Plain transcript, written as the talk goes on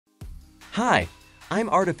Hi, I'm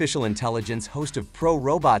Artificial Intelligence, host of Pro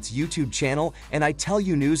Robots YouTube channel, and I tell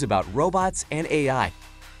you news about robots and AI.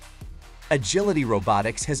 Agility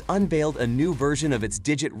Robotics has unveiled a new version of its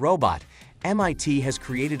Digit robot. MIT has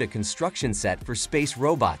created a construction set for space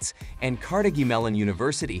robots, and Carnegie Mellon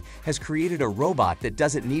University has created a robot that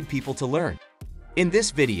doesn't need people to learn. In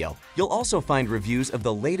this video, you'll also find reviews of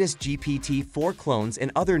the latest GPT-4 clones and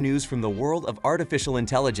other news from the world of artificial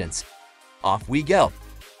intelligence. Off we go!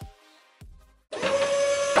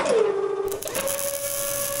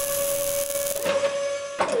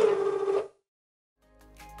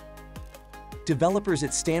 Developers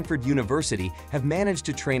at Stanford University have managed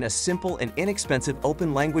to train a simple and inexpensive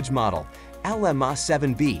open language model, LLaMA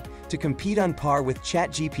 7B, to compete on par with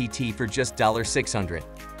ChatGPT for just $600.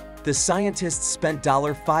 The scientists spent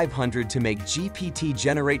 $500 to make GPT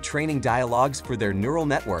generate training dialogues for their neural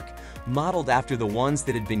network, modeled after the ones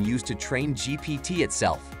that had been used to train GPT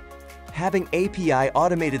itself. Having API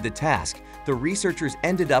automated the task, the researchers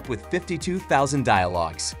ended up with 52,000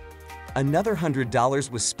 dialogues. Another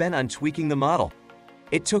 $100 was spent on tweaking the model.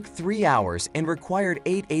 It took 3 hours and required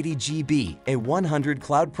 880 GB, A100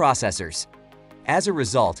 cloud processors. As a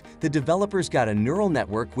result, the developers got a neural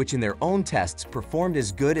network which in their own tests performed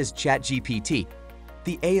as good as ChatGPT.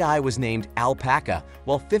 The AI was named Alpaca,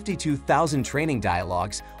 while 52,000 training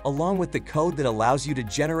dialogues, along with the code that allows you to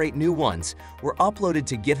generate new ones, were uploaded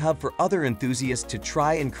to GitHub for other enthusiasts to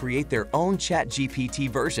try and create their own ChatGPT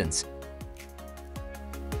versions.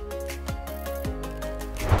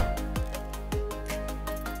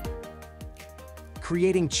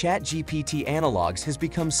 Creating ChatGPT analogs has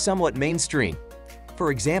become somewhat mainstream. For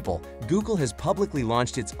example, Google has publicly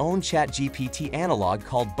launched its own ChatGPT analog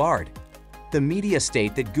called Bard. The media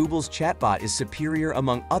state that Google's chatbot is superior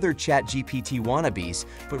among other ChatGPT wannabes,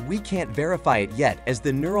 but we can't verify it yet as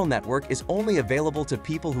the neural network is only available to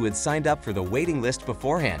people who had signed up for the waiting list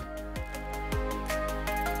beforehand.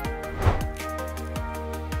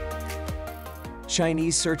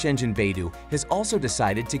 Chinese search engine Baidu has also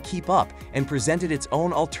decided to keep up and presented its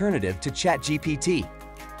own alternative to ChatGPT.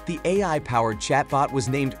 The AI-powered chatbot was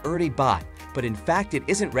named Ernie Bot, but in fact it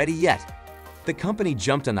isn't ready yet. The company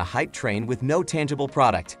jumped on the hype train with no tangible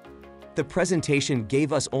product. The presentation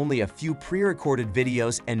gave us only a few pre-recorded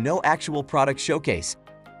videos and no actual product showcase.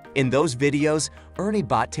 In those videos, Ernie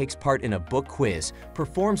Bot takes part in a book quiz,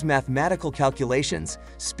 performs mathematical calculations,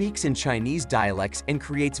 speaks in Chinese dialects, and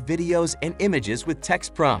creates videos and images with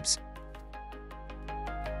text prompts.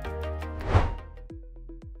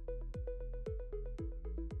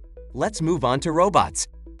 Let's move on to robots.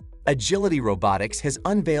 Agility Robotics has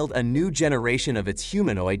unveiled a new generation of its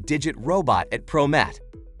humanoid Digit robot at ProMat.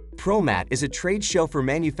 ProMat is a trade show for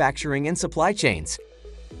manufacturing and supply chains.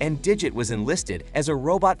 And Digit was enlisted as a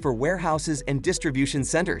robot for warehouses and distribution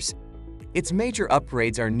centers. Its major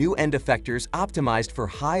upgrades are new end effectors optimized for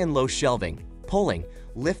high and low shelving, pulling,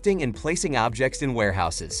 lifting, and placing objects in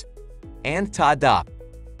warehouses. And ta-da!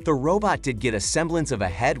 The robot did get a semblance of a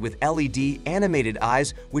head with LED animated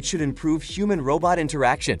eyes, which should improve human-robot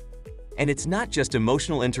interaction. And it's not just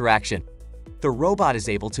emotional interaction. The robot is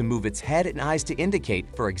able to move its head and eyes to indicate,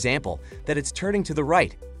 for example, that it's turning to the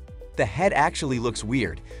right. The head actually looks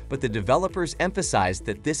weird, but the developers emphasized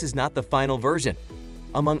that this is not the final version.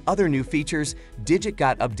 Among other new features, Digit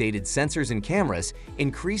got updated sensors and cameras,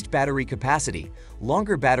 increased battery capacity,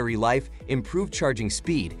 longer battery life, improved charging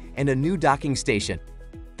speed, and a new docking station.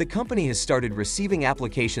 The company has started receiving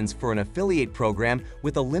applications for an affiliate program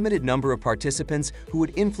with a limited number of participants who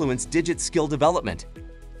would influence Digit's skill development.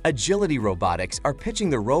 Agility Robotics are pitching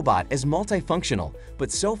the robot as multifunctional,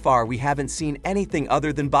 but so far we haven't seen anything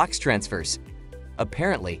other than box transfers.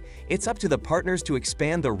 Apparently, it's up to the partners to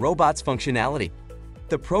expand the robot's functionality.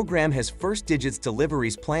 The program has first Digit's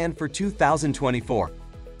deliveries planned for 2024.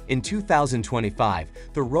 In 2025,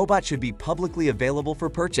 the robot should be publicly available for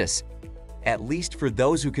purchase, at least for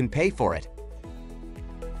those who can pay for it.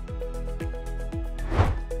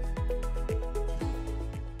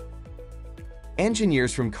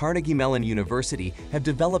 Engineers from Carnegie Mellon University have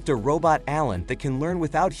developed a robot Alan that can learn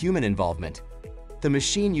without human involvement. The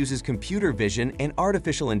machine uses computer vision and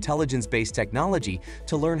artificial intelligence-based technology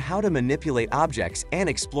to learn how to manipulate objects and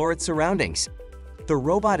explore its surroundings. The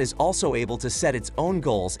robot is also able to set its own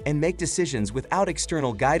goals and make decisions without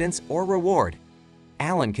external guidance or reward.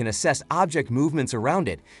 Alan can assess object movements around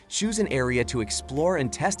it, choose an area to explore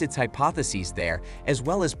and test its hypotheses there, as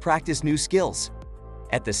well as practice new skills.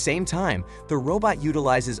 At the same time, the robot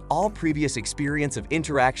utilizes all previous experience of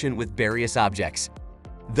interaction with various objects.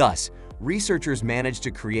 Thus, researchers managed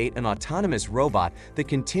to create an autonomous robot that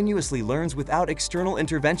continuously learns without external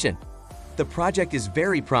intervention. The project is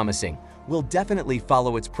very promising, We'll definitely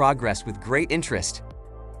follow its progress with great interest.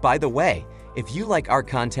 By the way, if you like our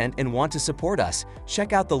content and want to support us,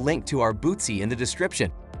 check out the link to our Bootsy in the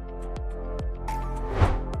description.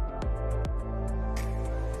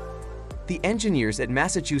 The engineers at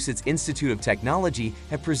Massachusetts Institute of Technology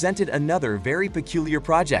have presented another very peculiar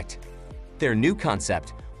project. Their new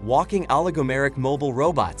concept, walking oligomeric mobile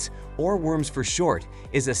robots, or WORMs for short,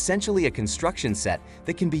 is essentially a construction set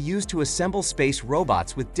that can be used to assemble space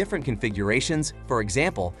robots with different configurations, for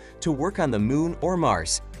example, to work on the Moon or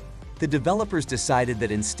Mars. The developers decided that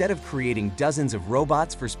instead of creating dozens of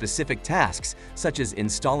robots for specific tasks, such as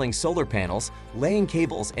installing solar panels, laying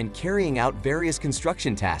cables, and carrying out various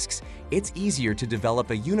construction tasks, it's easier to develop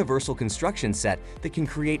a universal construction set that can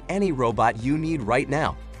create any robot you need right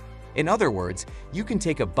now. In other words, you can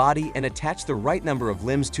take a body and attach the right number of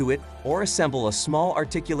limbs to it or assemble a small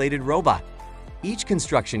articulated robot. Each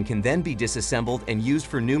construction can then be disassembled and used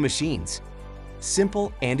for new machines.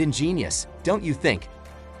 Simple and ingenious, don't you think?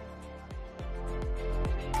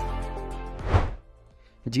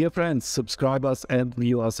 Dear friends, subscribers and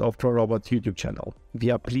viewers of TroRobot YouTube channel.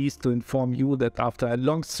 We are pleased to inform you that after a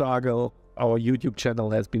long struggle, our YouTube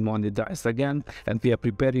channel has been monetized again, and we are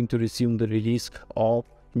preparing to resume the release of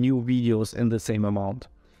new videos in the same amount.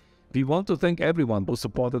 We want to thank everyone who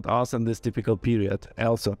supported us in this difficult period.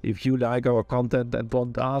 Also, if you like our content and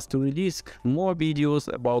want us to release more videos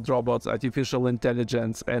about robots, artificial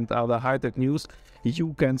intelligence and other high-tech news,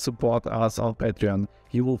 you can support us on Patreon.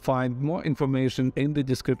 You will find more information in the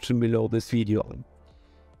description below this video.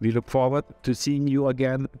 We look forward to seeing you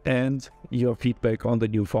again and your feedback on the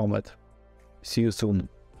new format. See you soon.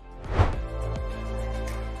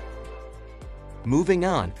 Moving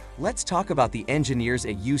on, let's talk about the engineers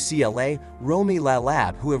at UCLA RoMeLa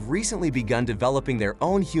lab who have recently begun developing their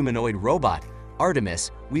own humanoid robot, ARTEMIS,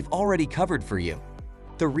 we've already covered for you.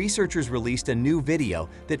 The researchers released a new video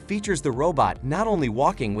that features the robot not only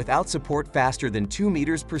walking without support faster than 2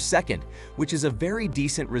 meters per second, which is a very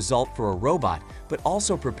decent result for a robot, but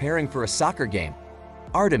also preparing for a soccer game.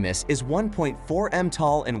 ARTEMIS is 1.4 m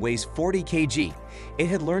tall and weighs 40 kg. It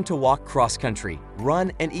had learned to walk cross-country,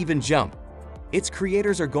 run, and even jump. Its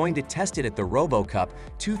creators are going to test it at the RoboCup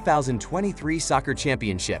 2023 Soccer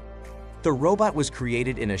Championship. The robot was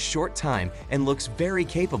created in a short time and looks very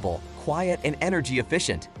capable, quiet, and energy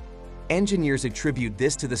efficient. Engineers attribute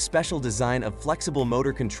this to the special design of flexible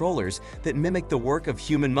motor controllers that mimic the work of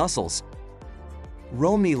human muscles.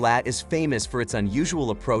 RoMeLa is famous for its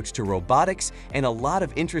unusual approach to robotics and a lot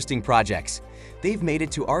of interesting projects. They've made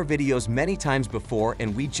it to our videos many times before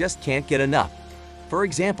and we just can't get enough. For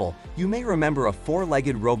example, you may remember a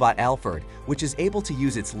 4-legged robot Alfred, which is able to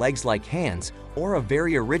use its legs like hands, or a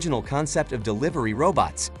very original concept of delivery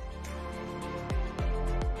robots.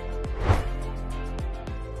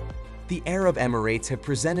 The Arab Emirates have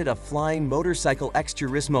presented a flying motorcycle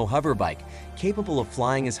Xturismo Hoverbike, capable of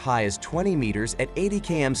flying as high as 20 meters at 80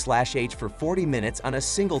 km/h for 40 minutes on a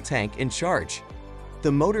single tank in charge.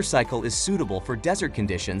 The motorcycle is suitable for desert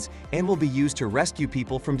conditions and will be used to rescue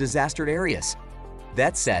people from disastered areas.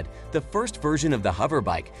 That said, the first version of the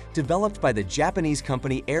hoverbike, developed by the Japanese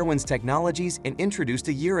company Airwinds Technologies and introduced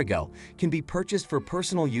a year ago, can be purchased for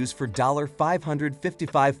personal use for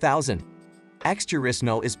 $555,000.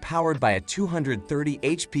 Xturismo is powered by a 230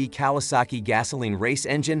 HP Kawasaki gasoline race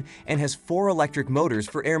engine and has 4 electric motors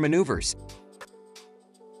for air maneuvers.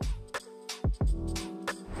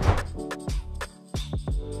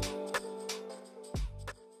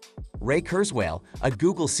 Ray Kurzweil, a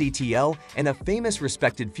Google CTO and a famous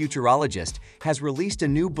respected futurologist, has released a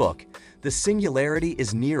new book, The Singularity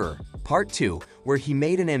is Nearer, Part 2, where he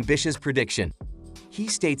made an ambitious prediction. He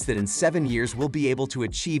states that in 7 years we'll be able to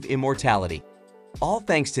achieve immortality. All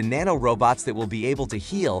thanks to nanorobots that will be able to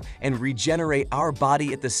heal and regenerate our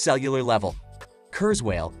body at the cellular level.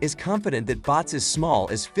 Kurzweil is confident that bots as small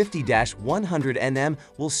as 50-100 nm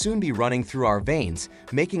will soon be running through our veins,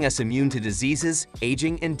 making us immune to diseases,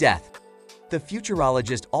 aging, and death. The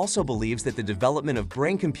futurologist also believes that the development of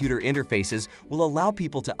brain-computer interfaces will allow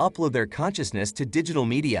people to upload their consciousness to digital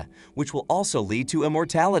media, which will also lead to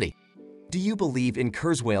immortality. Do you believe in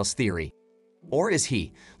Kurzweil's theory? Or is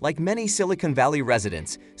he, like many Silicon Valley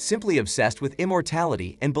residents, simply obsessed with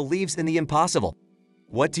immortality and believes in the impossible?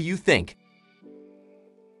 What do you think?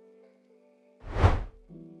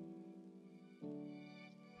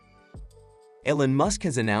 Elon Musk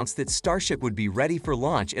has announced that Starship would be ready for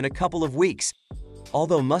launch in a couple of weeks,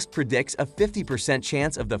 although Musk predicts a 50%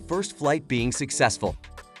 chance of the first flight being successful.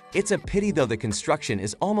 It's a pity though the construction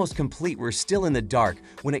is almost complete, we're still in the dark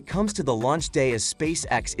when it comes to the launch day, as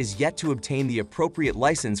SpaceX is yet to obtain the appropriate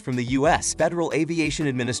license from the U.S. Federal Aviation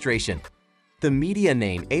Administration. The media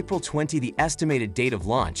name April 20 the estimated date of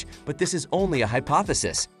launch, but this is only a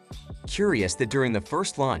hypothesis. Curious that during the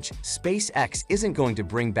first launch, SpaceX isn't going to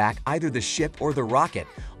bring back either the ship or the rocket,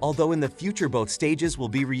 although in the future both stages will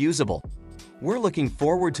be reusable. We're looking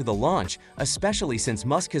forward to the launch, especially since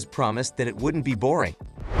Musk has promised that it wouldn't be boring.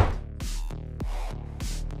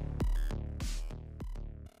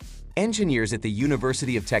 Engineers at the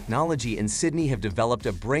University of Technology in Sydney have developed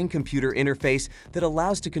a brain-computer interface that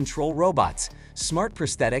allows to control robots, smart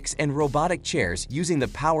prosthetics, and robotic chairs using the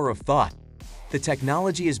power of thought. The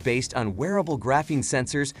technology is based on wearable graphene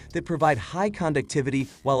sensors that provide high conductivity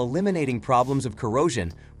while eliminating problems of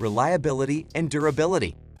corrosion, reliability, and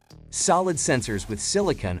durability. Solid sensors with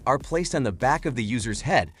silicon are placed on the back of the user's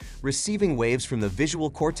head, receiving waves from the visual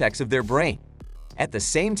cortex of their brain. At the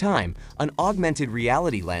same time, an augmented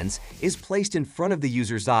reality lens is placed in front of the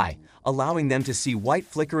user's eye, allowing them to see white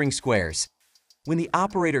flickering squares. When the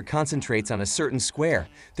operator concentrates on a certain square,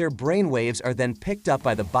 their brain waves are then picked up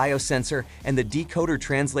by the biosensor and the decoder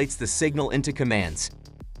translates the signal into commands.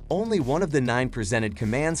 Only one of the 9 presented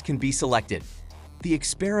commands can be selected. The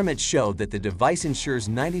experiment showed that the device ensures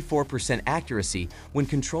 94% accuracy when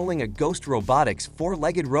controlling a Ghost Robotics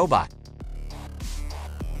 4-legged robot.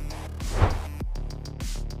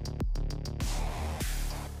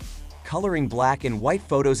 Coloring black and white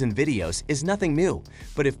photos and videos is nothing new,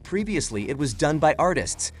 but if previously it was done by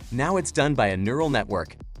artists, now it's done by a neural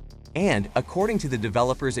network. And, according to the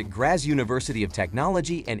developers at Graz University of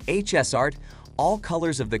Technology and HSArt, all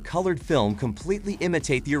colors of the colored film completely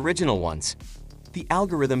imitate the original ones. The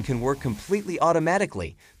algorithm can work completely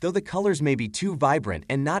automatically, though the colors may be too vibrant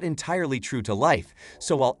and not entirely true to life,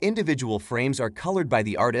 so while individual frames are colored by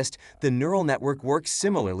the artist, the neural network works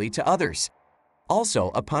similarly to others.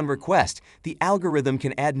 Also, upon request, the algorithm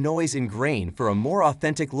can add noise and grain for a more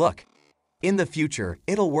authentic look. In the future,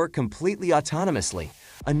 it'll work completely autonomously,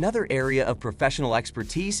 another area of professional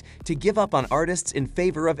expertise to give up on artists in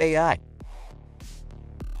favor of AI.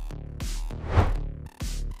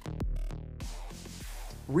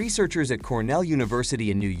 Researchers at Cornell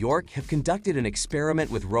University in New York have conducted an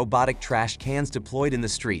experiment with robotic trash cans deployed in the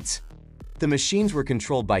streets. The machines were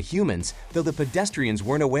controlled by humans, though the pedestrians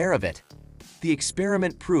weren't aware of it. The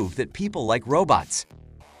experiment proved that people like robots.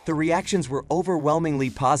 The reactions were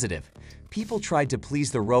overwhelmingly positive. People tried to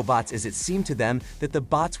please the robots as it seemed to them that the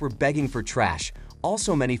bots were begging for trash.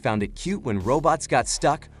 Also, many found it cute when robots got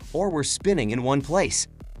stuck or were spinning in one place.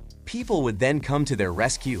 People would then come to their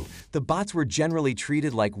rescue. The bots were generally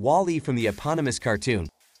treated like Wall-E from the eponymous cartoon.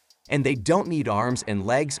 And they don't need arms and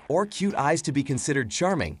legs or cute eyes to be considered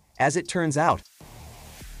charming, as it turns out.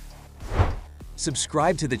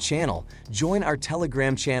 Subscribe to the channel, join our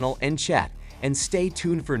Telegram channel and chat, and stay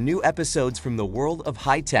tuned for new episodes from the world of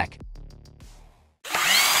high tech.